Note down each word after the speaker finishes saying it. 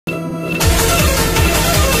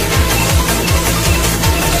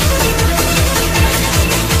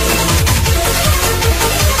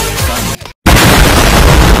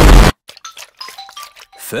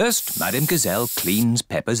First, Madame Gazelle cleans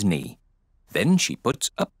Peppa's knee. Then she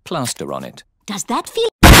puts a plaster on it. Does that feel...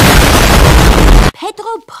 Pedro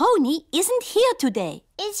Pony isn't here today.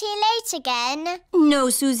 Is he late again? No,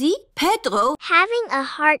 Susie. Pedro... having a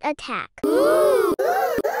heart attack.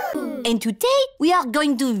 And today we are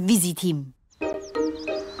going to visit him.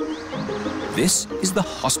 This is the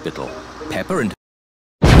hospital. Peppa and...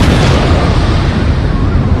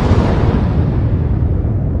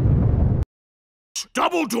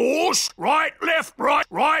 Double doors, right, left, right,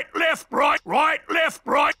 right, left, right, right, left,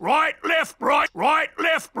 right, right, left, right, right,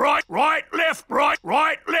 left, right, right, left, right,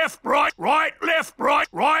 right, left, right, right, left, right,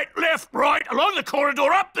 right, left, right, along the corridor,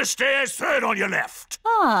 up the stairs, third on your left.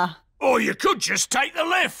 Ah. Or you could just take the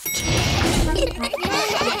lift.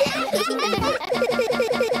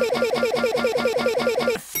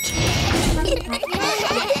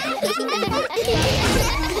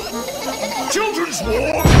 Children's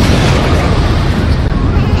ward.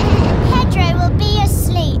 Pedro will be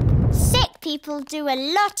asleep. Sick people do a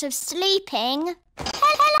lot of sleeping.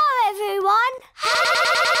 Hello, everyone.